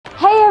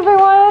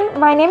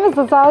My name is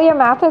Azalia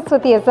Mathis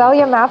with the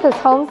Azalia Mathis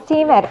Homes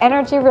team at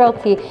Energy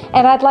Realty,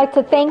 and I'd like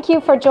to thank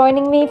you for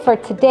joining me for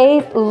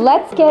today's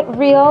Let's Get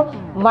Real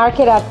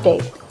market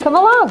update. Come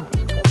along.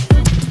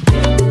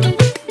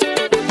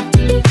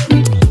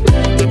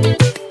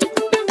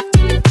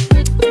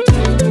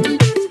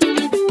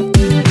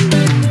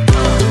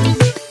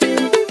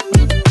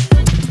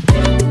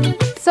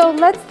 So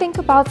let's think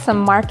about some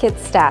market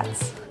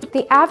stats.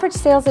 The average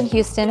sales in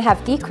Houston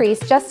have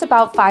decreased just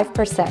about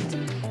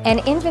 5%, and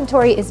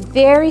inventory is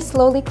very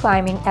slowly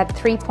climbing at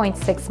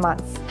 3.6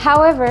 months.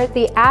 However,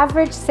 the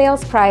average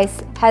sales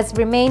price has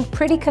remained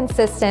pretty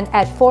consistent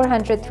at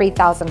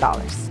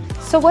 $403,000.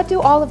 So what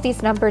do all of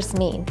these numbers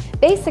mean?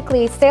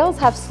 Basically, sales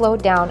have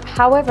slowed down.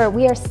 However,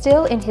 we are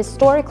still in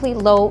historically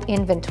low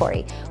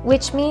inventory,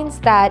 which means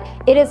that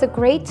it is a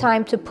great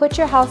time to put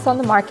your house on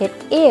the market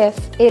if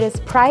it is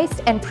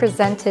priced and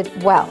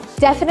presented well.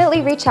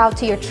 Definitely reach out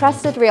to your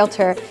trusted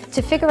realtor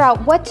to figure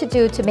out what to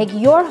do to make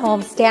your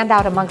home stand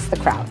out amongst the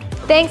crowd.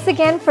 Thanks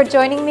again for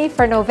joining me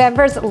for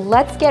November's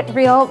Let's Get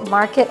Real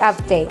market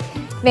update.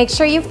 Make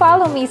sure you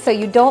follow me so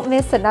you don't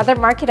miss another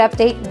market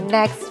update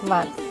next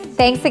month.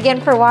 Thanks again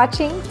for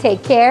watching.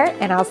 Take care,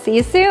 and I'll see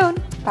you soon.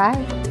 Bye.